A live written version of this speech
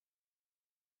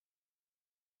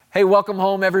Hey, welcome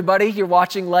home, everybody. You're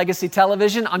watching Legacy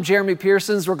Television. I'm Jeremy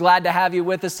Pearsons. We're glad to have you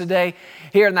with us today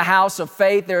here in the House of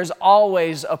Faith. There's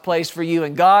always a place for you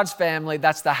in God's family.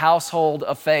 That's the household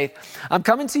of faith. I'm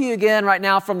coming to you again right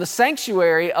now from the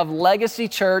sanctuary of Legacy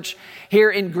Church here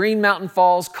in Green Mountain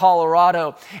Falls,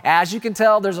 Colorado. As you can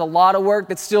tell, there's a lot of work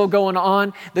that's still going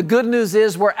on. The good news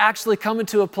is we're actually coming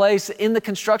to a place in the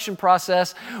construction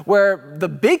process where the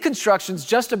big construction's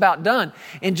just about done.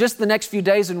 In just the next few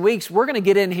days and weeks, we're going to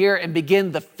get in here and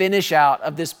begin the finish out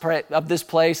of this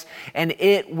place, and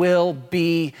it will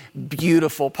be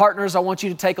beautiful. Partners, I want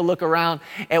you to take a look around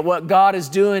at what God is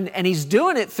doing, and He's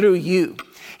doing it through you.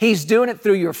 He's doing it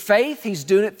through your faith. He's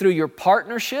doing it through your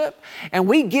partnership. And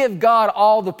we give God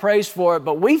all the praise for it,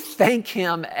 but we thank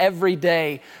Him every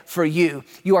day for you.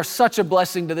 You are such a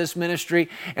blessing to this ministry,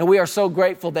 and we are so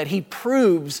grateful that He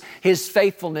proves His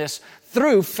faithfulness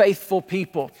through faithful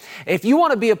people. If you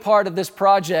want to be a part of this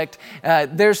project,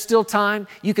 there's still time.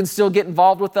 You can still get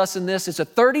involved with us in this. It's a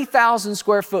 30,000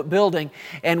 square foot building,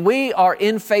 and we are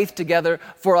in faith together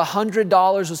for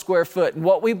 $100 a square foot. And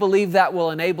what we believe that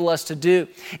will enable us to do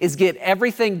is get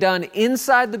everything done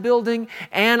inside the building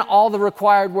and all the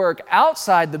required work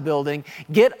outside the building,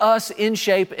 get us in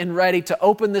shape and ready to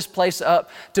open this place up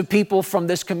to people from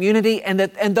this community and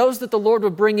those that the Lord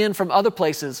would bring in from other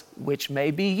places, which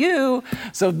may be you.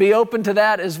 So be open to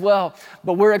that as well.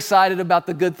 But we're excited about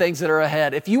the good things that are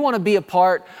ahead. If you want to be a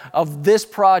part of this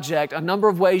project, a number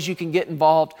of ways you can get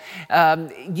involved.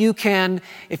 You can,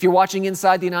 if you're watching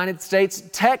inside the United States,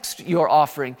 text your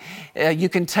offering. You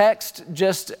can text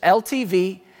just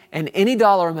LTV and any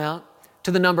dollar amount to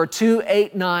the number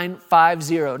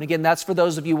 28950. And again, that's for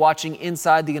those of you watching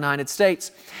inside the United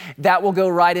States. That will go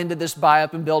right into this Buy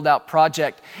Up and Build Out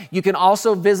project. You can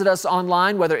also visit us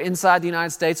online, whether inside the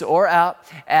United States or out,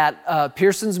 at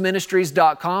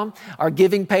pearsonsministries.com. Our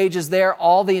giving page is there.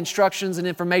 All the instructions and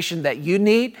information that you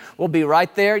need will be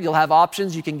right there. You'll have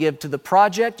options. You can give to the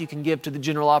project. You can give to the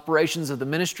general operations of the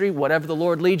ministry. Whatever the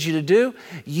Lord leads you to do,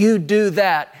 you do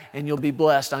that, and you'll be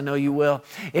blessed. I know you will.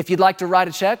 If you'd like to write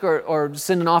a check or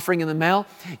send an offering in the mail,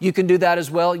 you can do that as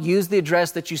well. Use the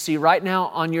address that you see right now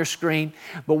on your screen.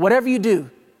 But whatever you do,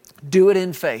 do it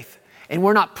in faith. And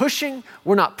we're not pushing,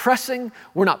 we're not pressing,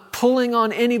 we're not pulling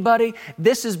on anybody.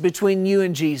 This is between you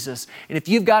and Jesus. And if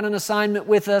you've got an assignment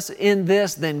with us in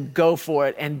this, then go for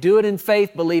it and do it in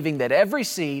faith, believing that every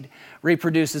seed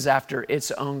reproduces after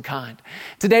its own kind.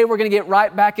 Today, we're going to get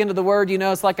right back into the Word. You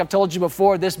know, it's like I've told you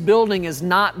before, this building is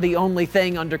not the only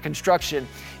thing under construction.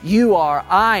 You are,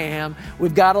 I am.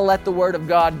 We've got to let the Word of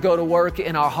God go to work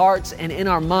in our hearts and in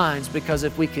our minds, because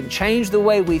if we can change the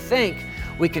way we think,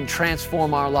 we can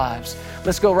transform our lives.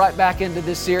 Let's go right back into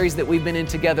this series that we've been in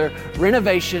together,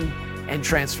 Renovation and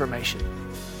Transformation.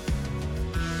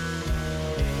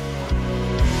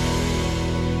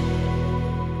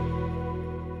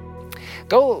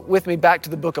 Go with me back to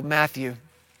the book of Matthew,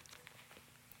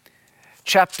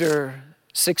 chapter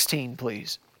 16,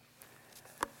 please.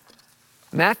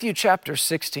 Matthew chapter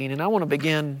 16, and I want to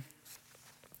begin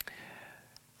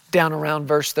down around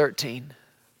verse 13.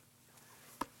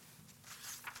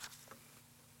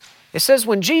 It says,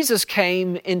 when Jesus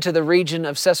came into the region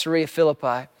of Caesarea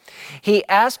Philippi, He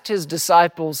asked His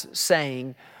disciples,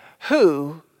 saying,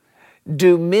 "Who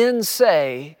do men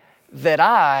say that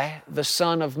I, the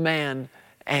Son of Man,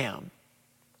 am?"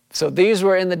 So these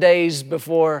were in the days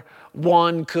before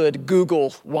one could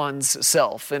Google one's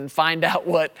self and find out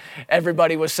what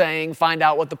everybody was saying, find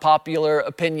out what the popular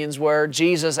opinions were.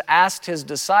 Jesus asked His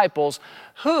disciples,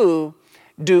 "Who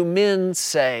do men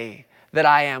say that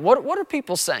I am?" What are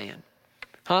people saying?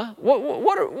 Huh?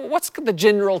 What's the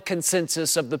general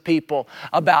consensus of the people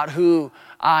about who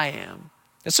I am?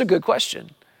 It's a good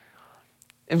question.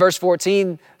 In verse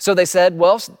 14, so they said,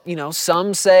 well, you know,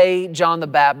 some say John the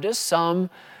Baptist, some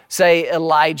say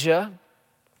Elijah.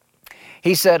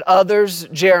 He said others,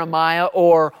 Jeremiah,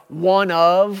 or one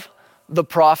of the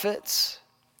prophets.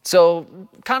 So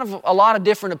kind of a lot of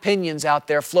different opinions out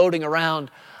there floating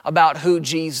around about who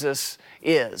Jesus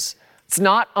is. It's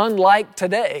not unlike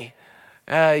today.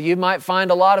 You might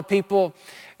find a lot of people,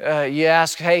 you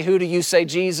ask, hey, who do you say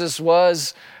Jesus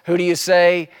was? Who do you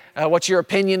say, what's your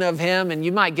opinion of Him? And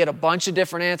you might get a bunch of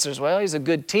different answers. Well, He's a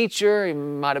good teacher. He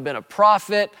might have been a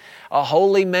prophet, a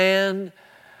holy man.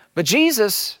 But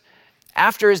Jesus,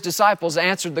 after His disciples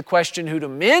answered the question, who do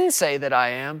men say that I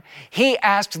am? He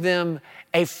asked them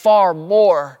a far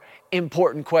more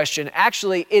important question.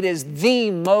 Actually, it is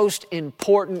the most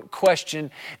important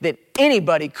question that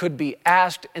anybody could be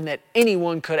asked and that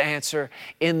anyone could answer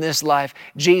in this life.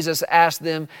 Jesus asked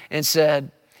them and said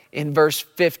in verse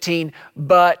 15,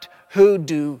 "But who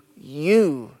do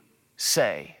you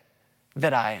say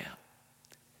that I am?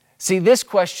 See, this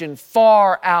question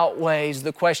far outweighs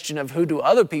the question of who do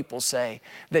other people say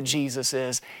that Jesus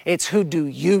is. It's who do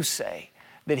you say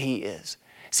that He is?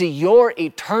 See, your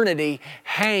eternity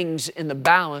hangs in the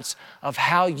balance of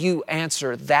how you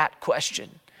answer that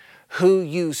question. Who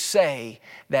you say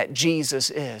that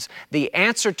Jesus is. The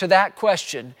answer to that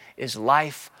question is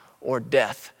life or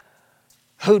death.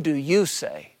 Who do you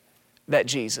say that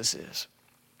Jesus is?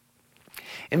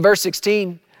 In verse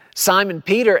 16, Simon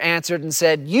Peter answered and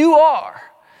said, "You are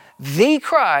the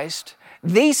Christ,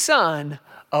 the Son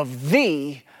of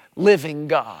the living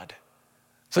God."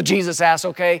 So Jesus asked,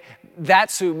 okay,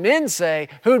 that's who men say.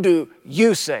 Who do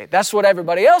you say? That's what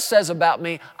everybody else says about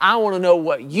me. I want to know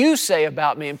what you say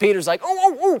about me. And Peter's like,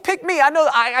 pick me. I know,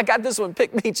 I got this one.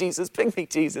 Pick me, Jesus. Pick me,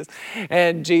 Jesus.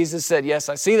 And Jesus said, yes,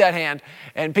 I see that hand.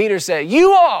 And Peter said,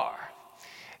 you are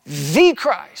the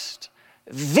Christ,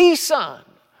 the Son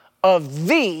of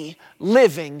the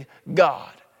living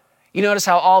God. You notice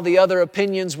how all the other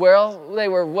opinions they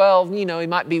were, he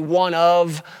might be one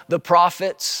of the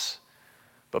prophets.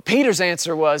 But Peter's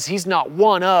answer was, he's not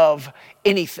one of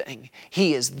anything.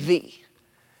 He is the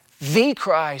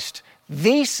Christ,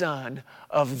 the Son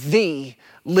of the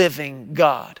living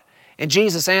God. And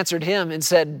Jesus answered him and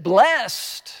said,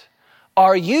 "Blessed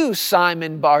are you,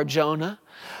 Simon Bar-Jonah,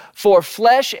 for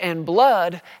flesh and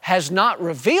blood has not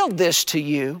revealed this to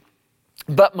you,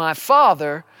 but my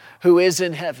Father who is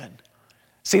in heaven."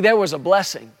 See, there was a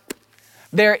blessing.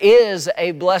 There is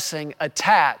a blessing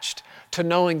attached to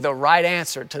knowing the right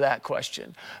answer to that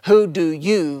question. Who do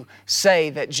you say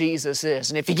that Jesus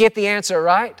is? And if you get the answer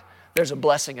right, there's a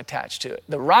blessing attached to it.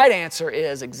 The right answer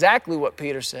is exactly what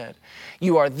Peter said.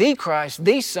 You are the Christ,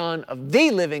 the Son of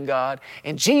the living God.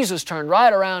 And Jesus turned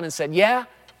right around and said, yeah,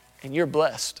 and you're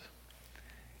blessed.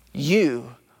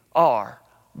 You are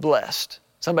blessed.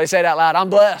 Somebody say it out loud, I'm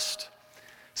blessed.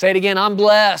 Say it again, I'm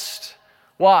blessed.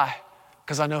 Why?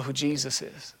 Because I know who Jesus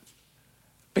is.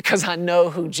 Because I know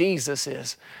who Jesus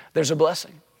is, there's a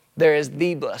blessing. There is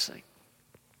the blessing.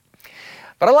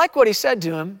 But I like what he said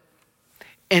to him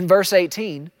in verse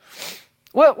 18.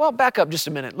 Well, back up just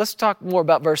a minute. Let's talk more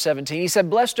about verse 17. He said,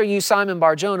 "Blessed are you, Simon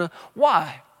Bar-Jonah."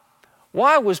 Why?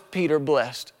 Why was Peter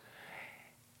blessed?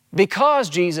 Because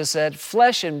Jesus said,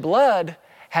 "Flesh and blood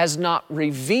has not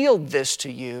revealed this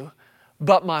to you,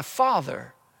 but my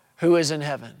Father who is in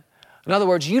heaven." In other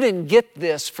words, you didn't get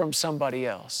this from somebody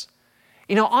else.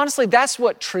 Honestly, that's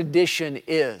what tradition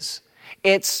is.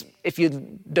 If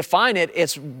you define it,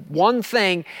 it's one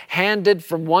thing handed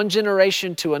from one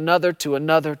generation to another, to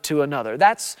another, to another.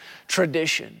 That's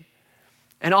tradition.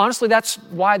 And honestly, that's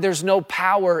why there's no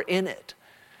power in it.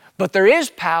 But there is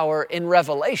power in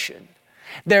revelation.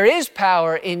 There is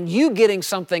power in you getting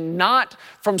something not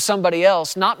from somebody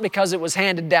else, not because it was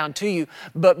handed down to you,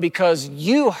 but because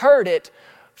you heard it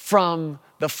from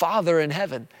the Father in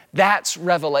heaven. That's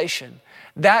revelation.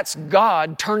 That's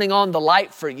God turning on the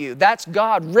light for you. That's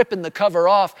God ripping the cover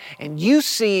off and you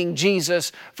seeing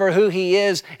Jesus for who He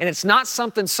is. And it's not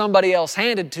something somebody else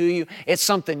handed to you. It's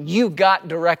something you got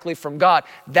directly from God.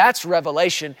 That's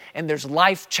revelation, and there's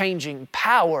life-changing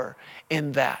power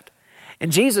in that. And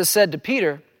Jesus said to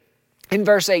Peter in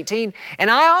verse 18,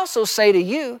 "And I also say to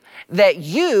you that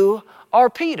you are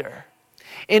Peter.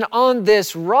 And on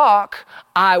this rock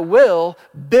I will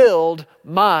build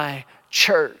my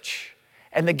church,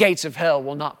 and the gates of hell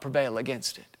will not prevail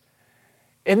against it."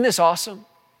 Isn't this awesome?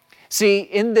 See,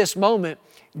 in this moment,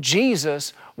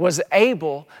 Jesus was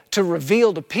able to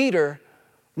reveal to Peter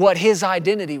what his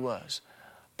identity was.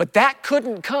 But that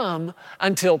couldn't come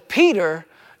until Peter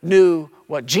knew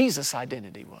what Jesus'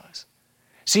 identity was.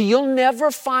 See, you'll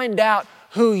never find out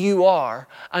who you are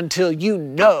until you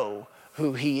know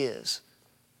who He is.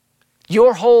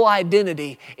 Your whole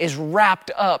identity is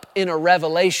wrapped up in a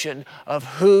revelation of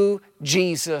who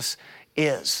Jesus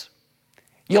is.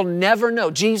 You'll never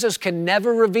know. Jesus can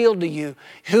never reveal to you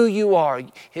who you are,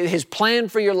 His plan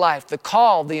for your life, the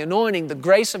call, the anointing, the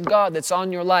grace of God that's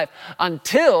on your life,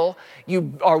 until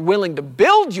you are willing to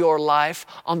build your life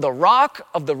on the rock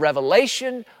of the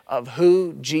revelation of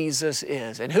who Jesus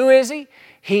is. And who is He?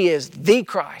 He is the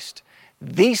Christ,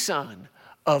 the Son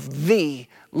of the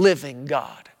living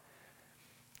God.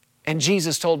 And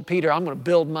Jesus told Peter, "I'm going to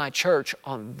build my church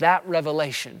on that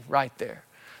revelation right there."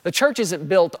 The church isn't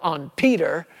built on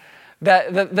Peter.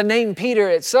 The name Peter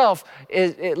itself,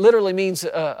 it literally means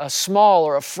a small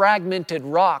or a fragmented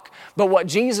rock. But what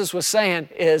Jesus was saying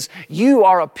is, you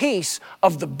are a piece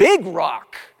of the big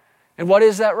rock. And what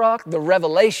is that rock? The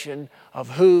revelation of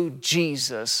who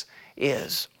Jesus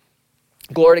is.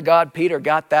 Glory to God, Peter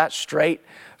got that straight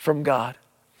from God.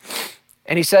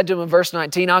 And he said to him in verse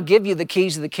 19, I'll give you the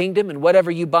keys of the kingdom, and whatever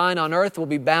you bind on earth will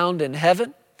be bound in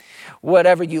heaven.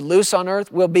 Whatever you loose on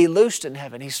earth will be loosed in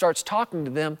heaven. He starts talking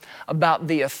to them about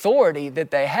the authority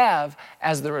that they have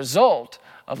as the result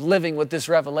of living with this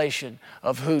revelation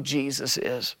of who Jesus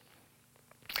is.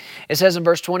 It says in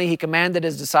verse 20, he commanded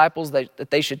his disciples that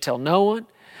they should tell no one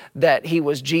that he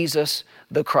was Jesus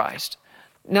the Christ.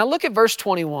 Now look at verse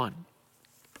 21.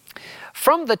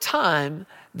 From that time,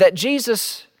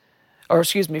 Jesus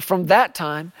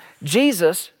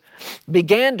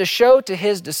began to show to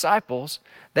his disciples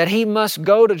that he must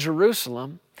go to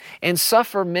Jerusalem and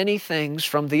suffer many things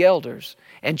from the elders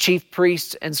and chief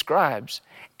priests and scribes,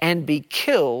 and be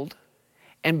killed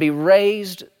and be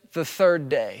raised the third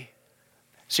day.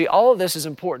 See, all of this is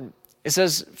important. It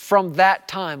says from that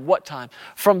time. What time?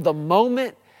 From the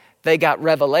moment they got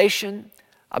revelation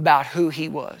about who he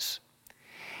was.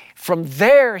 From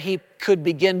there, he could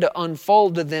begin to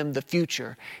unfold to them the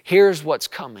future. Here's what's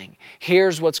coming.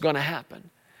 Here's what's going to happen.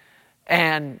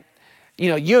 And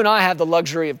you and I have the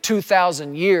luxury of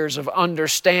 2,000 years of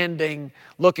understanding,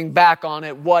 looking back on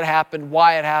it, what happened,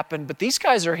 why it happened. But these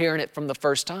guys are hearing it from the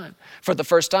first time. For the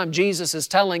first time, Jesus is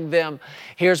telling them,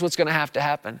 here's what's going to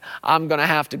happen. I'm going to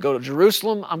have to go to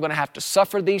Jerusalem. I'm going to have to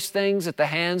suffer these things at the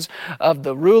hands of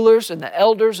the rulers and the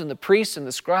elders and the priests and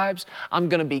the scribes. I'm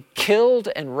going to be killed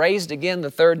and raised again the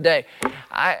third day.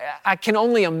 I can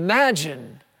only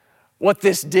imagine what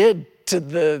this did to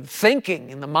the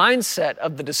thinking and the mindset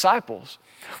of the disciples.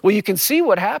 Well, you can see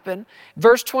what happened.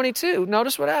 Verse 22,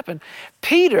 notice what happened.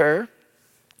 Peter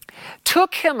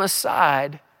took him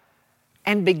aside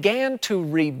and began to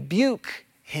rebuke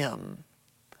him.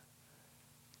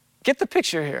 Get the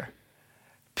picture here.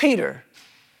 Peter,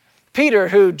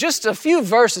 who just a few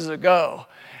verses ago,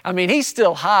 he's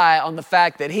still high on the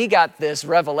fact that he got this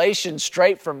revelation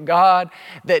straight from God,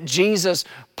 that Jesus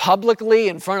publicly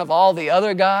in front of all the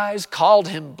other guys called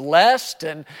him blessed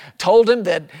and told him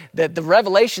that the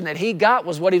revelation that he got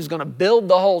was what he was going to build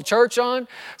the whole church on.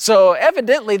 So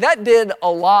evidently that did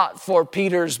a lot for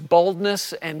Peter's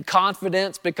boldness and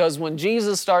confidence, because when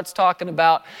Jesus starts talking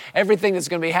about everything that's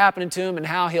going to be happening to him and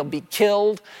how he'll be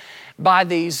killed by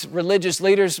these religious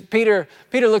leaders, Peter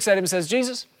looks at him and says,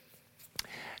 Jesus,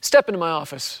 step into my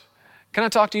office. Can I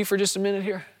talk to you for just a minute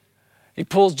here? He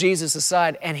pulls Jesus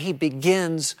aside and he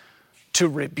begins to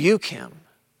rebuke him.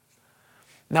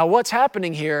 Now what's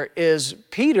happening here is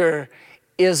Peter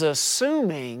is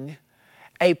assuming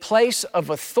a place of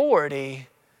authority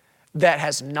that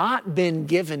has not been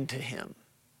given to him.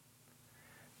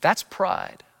 That's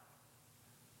pride.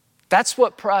 That's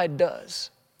what pride does.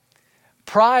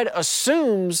 Pride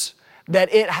assumes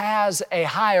that it has a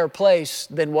higher place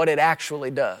than what it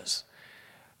actually does.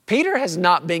 Peter has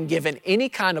not been given any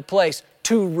kind of place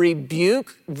to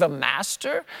rebuke the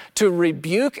master, to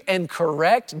rebuke and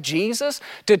correct Jesus,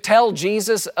 to tell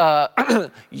Jesus,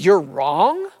 you're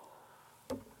wrong.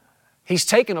 He's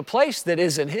taken a place that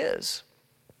isn't his.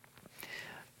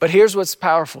 But here's what's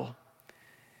powerful.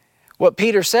 What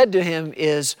Peter said to him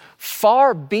is,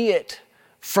 far be it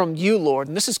from you, Lord,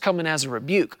 and this is coming as a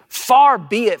rebuke, far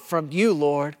be it from you,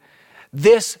 Lord,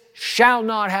 this shall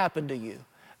not happen to you.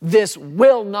 This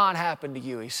will not happen to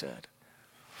you, he said.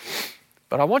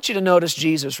 But I want you to notice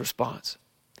Jesus' response.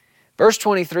 Verse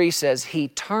 23 says, he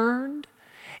turned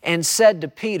and said to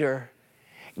Peter,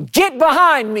 get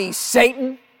behind me,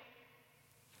 Satan.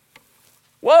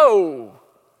 Whoa.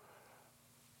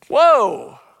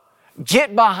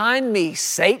 Get behind me,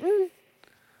 Satan?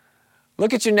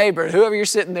 Look at your neighbor, whoever you're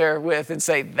sitting there with, and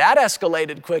say, that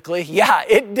escalated quickly. Yeah,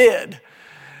 it did.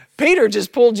 Peter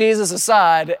just pulled Jesus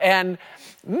aside, and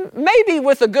maybe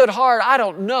with a good heart, I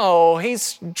don't know,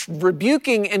 he's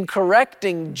rebuking and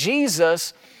correcting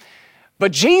Jesus.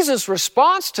 But Jesus'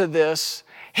 response to this,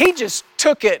 he just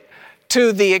took it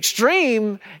to the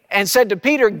extreme and said to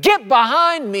Peter, get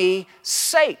behind me,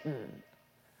 Satan.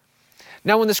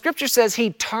 Now, when the scripture says he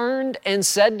turned and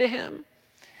said to him,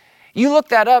 you look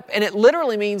that up and it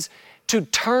literally means to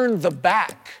turn the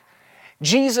back.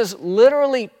 Jesus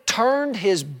literally turned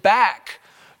his back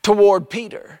toward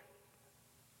Peter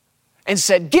and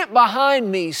said, get behind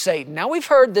me, Satan. Now we've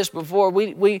heard this before.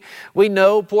 We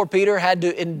know poor Peter had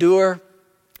to endure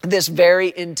this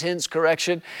very intense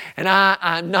correction. And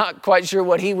I'm not quite sure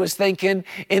what he was thinking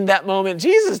in that moment.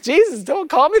 Jesus, don't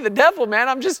call me the devil, man.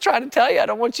 I'm just trying to tell you, I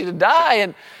don't want you to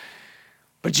die.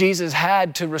 But Jesus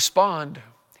had to respond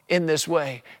in this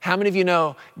way. How many of you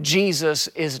know Jesus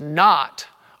is not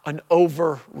an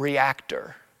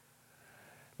overreactor?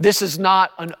 This is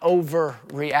not an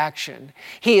overreaction.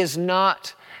 He is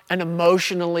not an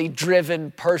emotionally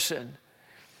driven person.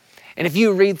 And if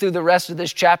you read through the rest of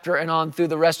this chapter and on through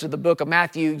the rest of the book of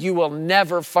Matthew, you will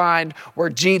never find where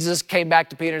Jesus came back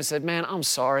to Peter and said, man, I'm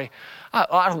sorry.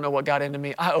 I don't know what got into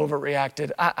me. I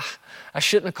overreacted. I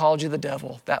shouldn't have called you the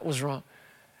devil. That was wrong.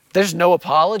 There's no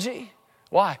apology.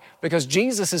 Why? Because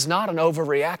Jesus is not an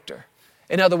overreactor.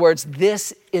 In other words,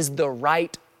 this is the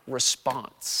right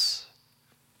response.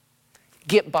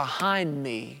 Get behind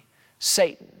me,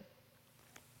 Satan.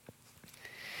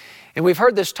 And we've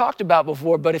heard this talked about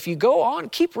before, but if you go on,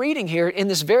 keep reading here, in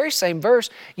this very same verse,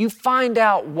 you find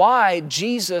out why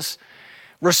Jesus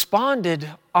responded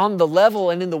on the level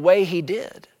and in the way he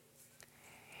did.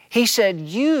 He said,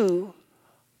 you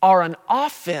are an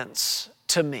offense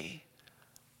to me.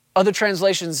 Other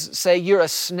translations say you're a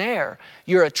snare,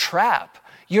 you're a trap,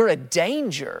 you're a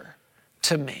danger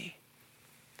to me.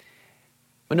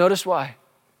 But notice why.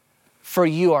 For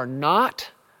you are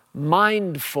not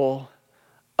mindful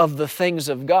of the things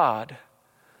of God,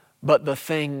 but the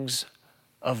things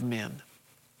of men.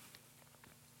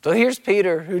 So here's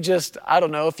Peter who just, I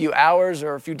don't know, a few hours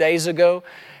or a few days ago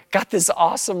got this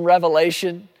awesome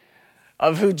revelation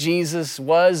of who Jesus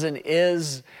was and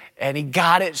is, and he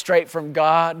got it straight from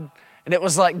God. And it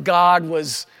was like God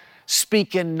was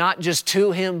speaking not just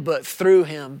to him, but through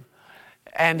him.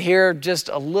 And here just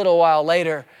a little while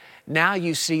later, now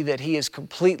you see that he is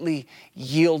completely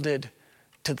yielded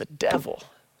to the devil.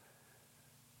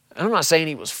 And I'm not saying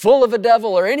he was full of a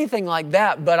devil or anything like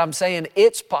that, but I'm saying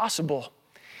it's possible.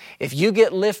 If you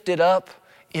get lifted up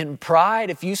in pride,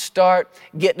 if you start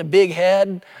getting a big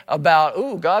head about,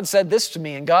 ooh, God said this to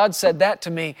me and God said that to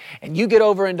me, and you get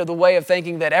over into the way of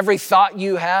thinking that every thought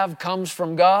you have comes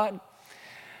from God,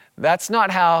 that's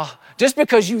not how, just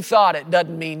because you thought it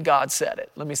doesn't mean God said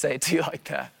it. Let me say it to you like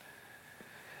that.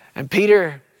 And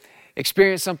Peter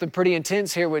experienced something pretty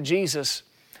intense here with Jesus.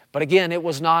 But again, it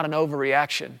was not an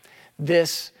overreaction.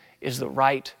 This is the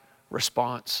right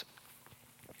response.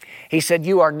 He said,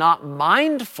 you are not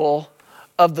mindful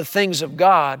of the things of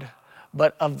God,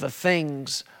 but of the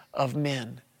things of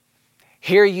men.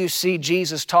 Here you see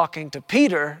Jesus talking to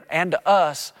Peter and to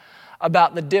us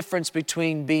about the difference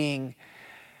between being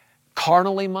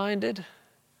carnally minded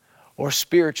or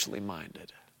spiritually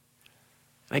minded.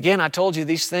 And again, I told you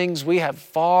these things, we have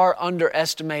far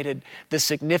underestimated the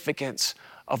significance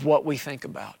of what we think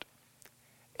about.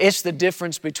 It's the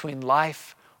difference between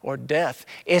life or death.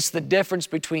 It's the difference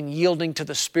between yielding to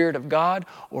the Spirit of God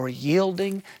or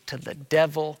yielding to the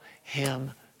devil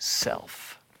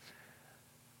himself.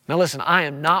 Now listen, I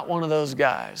am not one of those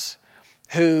guys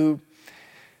who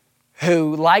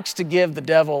likes to give the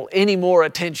devil any more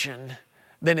attention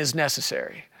than is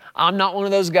necessary. I'm not one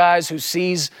of those guys who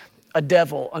sees a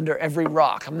devil under every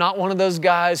rock. I'm not one of those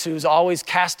guys who's always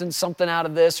casting something out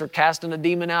of this or casting a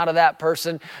demon out of that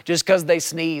person just because they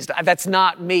sneezed. That's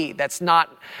not me. That's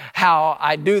not how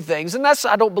I do things. And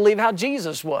I don't believe how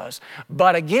Jesus was.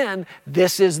 But again,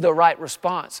 this is the right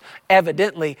response.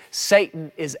 Evidently,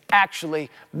 Satan is actually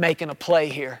making a play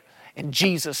here, and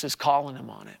Jesus is calling him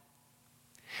on it.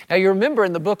 Now you remember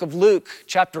in the book of Luke,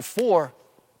 chapter 4,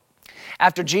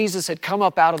 after Jesus had come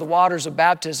up out of the waters of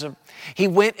baptism, he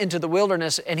went into the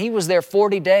wilderness and he was there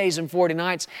 40 days and 40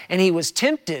 nights, and he was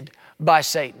tempted by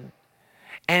Satan.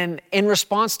 And in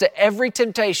response to every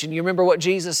temptation, you remember what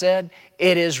Jesus said?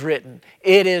 It is written,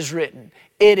 it is written,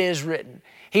 it is written.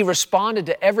 He responded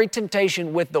to every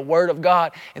temptation with the Word of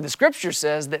God. And the Scripture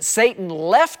says that Satan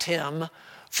left him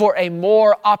for a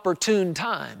more opportune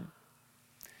time.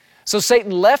 So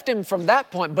Satan left him from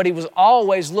that point, but he was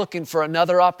always looking for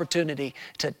another opportunity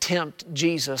to tempt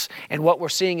Jesus. And what we're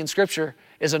seeing in Scripture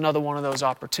is another one of those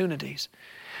opportunities.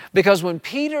 Because when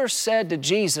Peter said to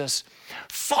Jesus,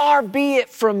 "Far be it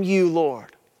from you,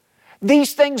 Lord.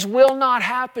 These things will not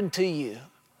happen to you."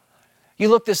 You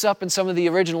look this up in some of the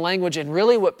original language, and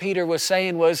really what Peter was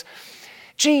saying was,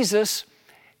 Jesus,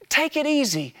 take it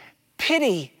easy.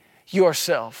 Pity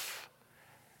yourself.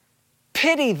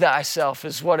 Pity thyself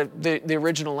is what the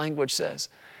original language says.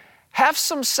 Have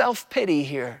some self-pity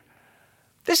here.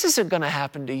 This isn't going to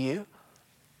happen to you.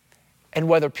 And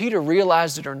whether Peter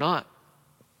realized it or not,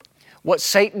 what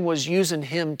Satan was using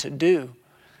him to do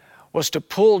was to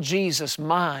pull Jesus'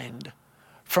 mind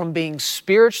from being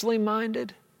spiritually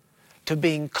minded to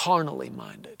being carnally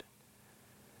minded.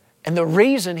 And the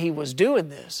reason he was doing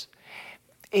this,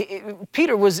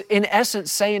 Peter was in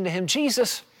essence saying to him,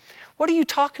 Jesus, what are you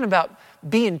talking about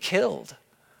being killed?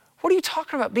 What are you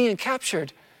talking about being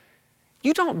captured?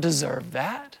 You don't deserve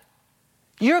that.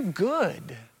 You're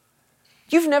good.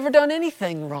 You've never done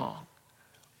anything wrong.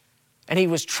 And he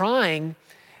was trying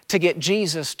to get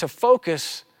Jesus to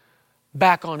focus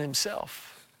back on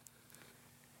himself.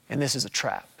 And this is a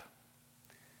trap.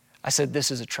 I said,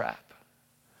 this is a trap.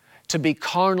 To be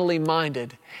carnally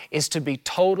minded is to be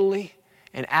totally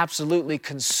and absolutely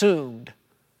consumed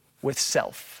with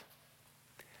self.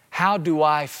 How do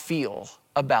I feel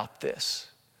about this?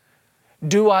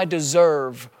 Do I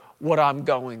deserve what I'm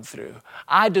going through?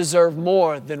 I deserve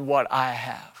more than what I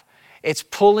have. It's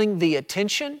pulling the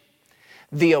attention,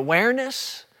 the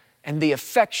awareness, and the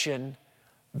affection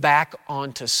back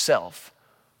onto self.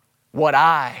 What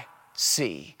I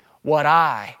see, what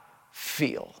I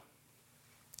feel.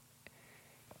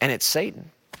 And it's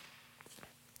Satan.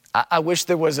 I wish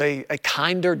there was a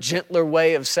kinder, gentler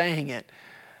way of saying it,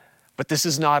 but this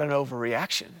is not an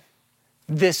overreaction.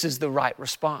 This is the right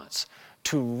response,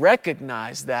 to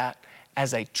recognize that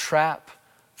as a trap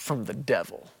from the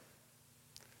devil.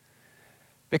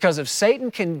 Because if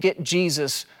Satan can get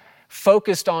Jesus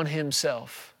focused on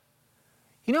himself,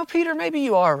 you know, Peter, maybe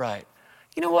you are right.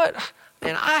 You know what?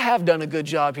 Man, I have done a good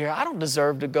job here. I don't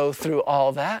deserve to go through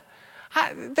all that.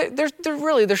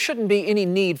 There shouldn't be any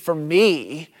need for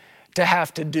me to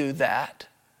have to do that.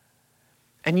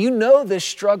 And you know this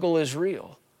struggle is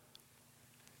real.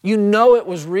 You know it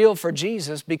was real for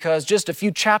Jesus because just a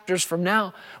few chapters from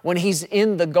now, when he's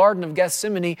in the Garden of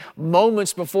Gethsemane,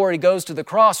 moments before he goes to the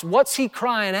cross, what's he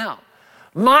crying out?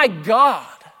 My God,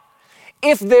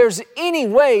 if there's any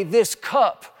way this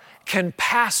cup can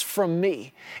pass from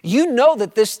me. You know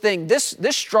that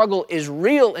this struggle is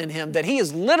real in him, that he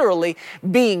is literally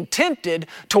being tempted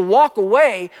to walk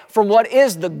away from what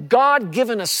is the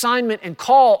God-given assignment and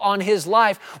call on his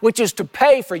life, which is to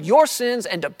pay for your sins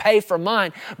and to pay for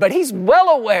mine. But he's well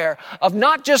aware of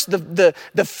not just the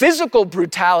physical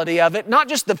brutality of it, not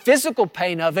just the physical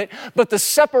pain of it, but the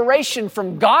separation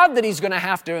from God that he's going to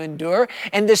have to endure.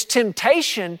 And this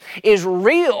temptation is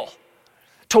real.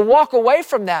 To walk away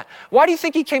from that. Why do you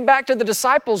think he came back to the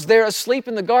disciples there asleep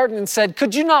in the garden and said,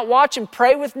 could you not watch and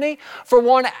pray with me for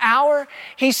 1 hour?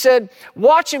 He said,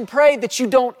 watch and pray that you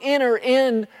don't enter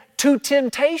into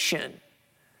temptation.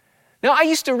 Now, I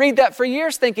used to read that for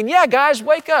years thinking, yeah, guys,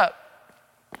 wake up.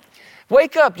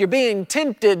 Wake up, you're being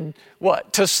tempted,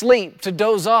 to sleep, to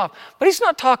doze off. But he's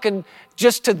not talking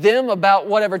just to them about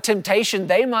whatever temptation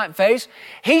they might face.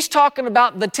 He's talking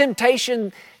about the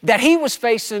temptation that he was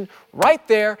facing right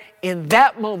there in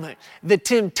that moment. The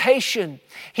temptation.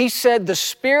 He said the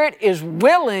spirit is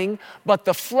willing, but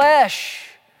the flesh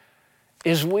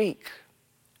is weak.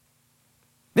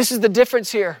 This is the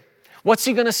difference here. What's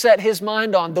he going to set his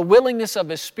mind on? The willingness of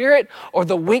his spirit or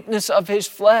the weakness of his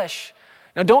flesh?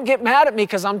 Now, don't get mad at me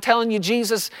because I'm telling you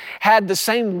Jesus had the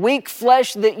same weak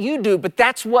flesh that you do, but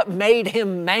that's what made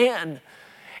him man.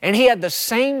 And he had the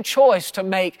same choice to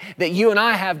make that you and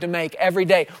I have to make every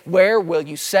day. Where will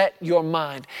you set your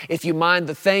mind? If you mind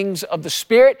the things of the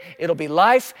Spirit, it'll be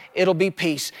life, it'll be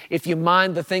peace. If you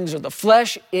mind the things of the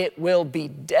flesh, it will be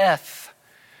death.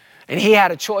 And he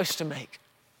had a choice to make.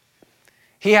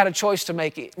 He had a choice to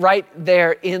make right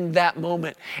there in that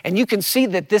moment. And you can see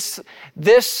that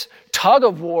this tug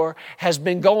of war has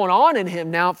been going on in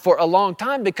him now for a long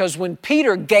time, because when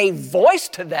Peter gave voice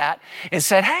to that and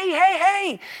said,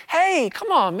 hey,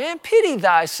 come on, man, pity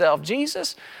thyself,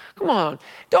 Jesus. Come on,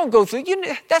 don't go through.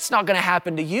 That's not going to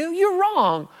happen to you. You're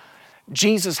wrong.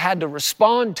 Jesus had to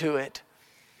respond to it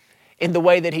in the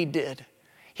way that he did.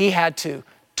 He had to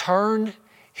turn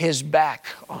his back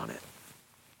on it.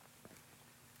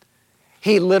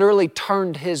 He literally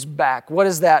turned his back. What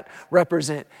does that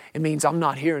represent? It means I'm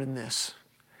not hearing this.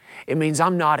 It means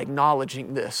I'm not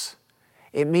acknowledging this.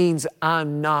 It means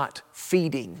I'm not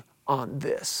feeding on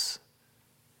this.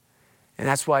 And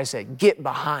that's why I say, get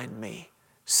behind me,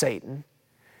 Satan,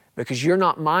 because you're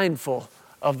not mindful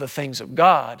of the things of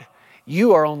God.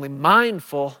 You are only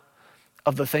mindful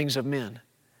of the things of men.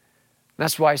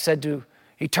 That's why I said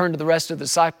he turned to the rest of the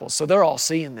disciples. So they're all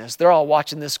seeing this. They're all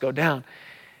watching this go down.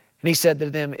 And he said to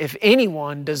them, if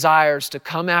anyone desires to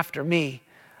come after me,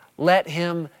 let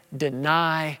him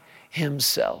deny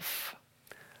himself.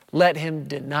 Let him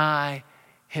deny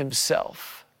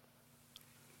himself.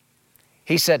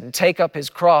 He said, and take up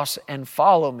his cross and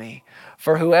follow me.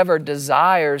 For whoever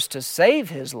desires to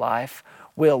save his life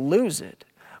will lose it.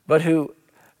 But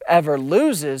whoever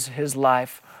loses his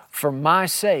life for my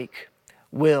sake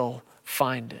will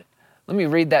find it. Let me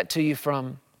read that to you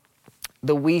from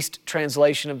the Wuest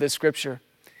translation of this scripture.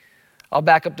 I'll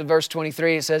back up to verse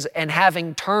 23. It says, and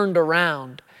having turned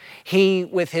around, he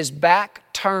with his back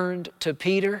turned to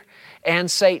Peter and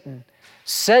Satan,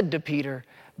 said to Peter,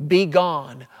 be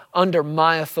gone under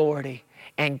my authority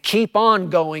and keep on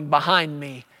going behind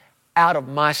me out of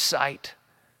my sight,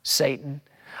 Satan.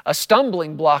 A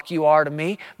stumbling block you are to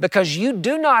me because you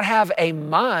do not have a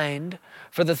mind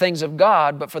for the things of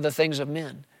God, but for the things of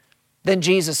men. Then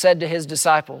Jesus said to his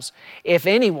disciples, if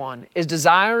anyone is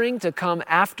desiring to come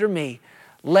after me,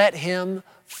 let him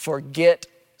forget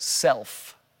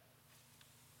self.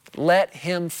 Let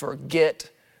him forget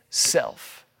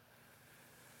self.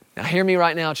 Now hear me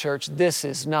right now, church. This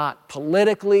is not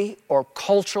politically or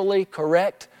culturally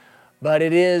correct, but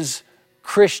it is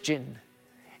Christian.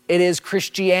 It is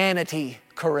Christianity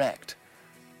correct.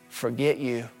 Forget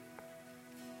you.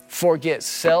 Forget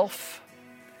self.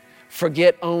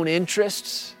 Forget own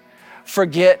interests.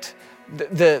 Forget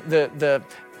the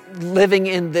living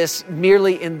in this,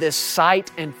 merely in this sight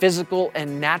and physical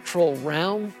and natural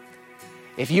realm.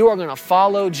 If you are going to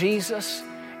follow Jesus,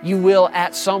 you will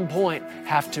at some point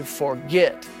have to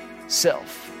forget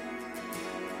self.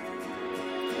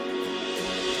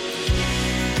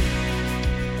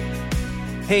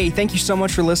 Hey, thank you so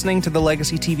much for listening to the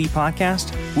Legacy TV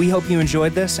podcast. We hope you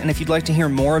enjoyed this, and if you'd like to hear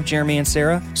more of Jeremy and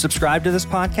Sarah, subscribe to this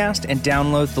podcast and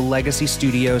download the Legacy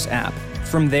Studios app.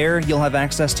 From there, you'll have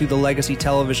access to the Legacy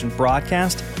Television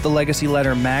broadcast, the Legacy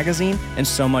Letter magazine, and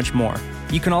so much more.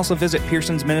 You can also visit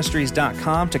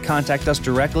pearsonsministries.com to contact us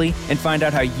directly and find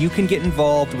out how you can get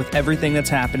involved with everything that's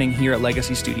happening here at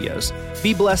Legacy Studios.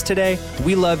 Be blessed today.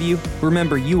 We love you.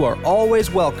 Remember, you are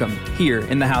always welcome here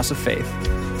in the House of Faith.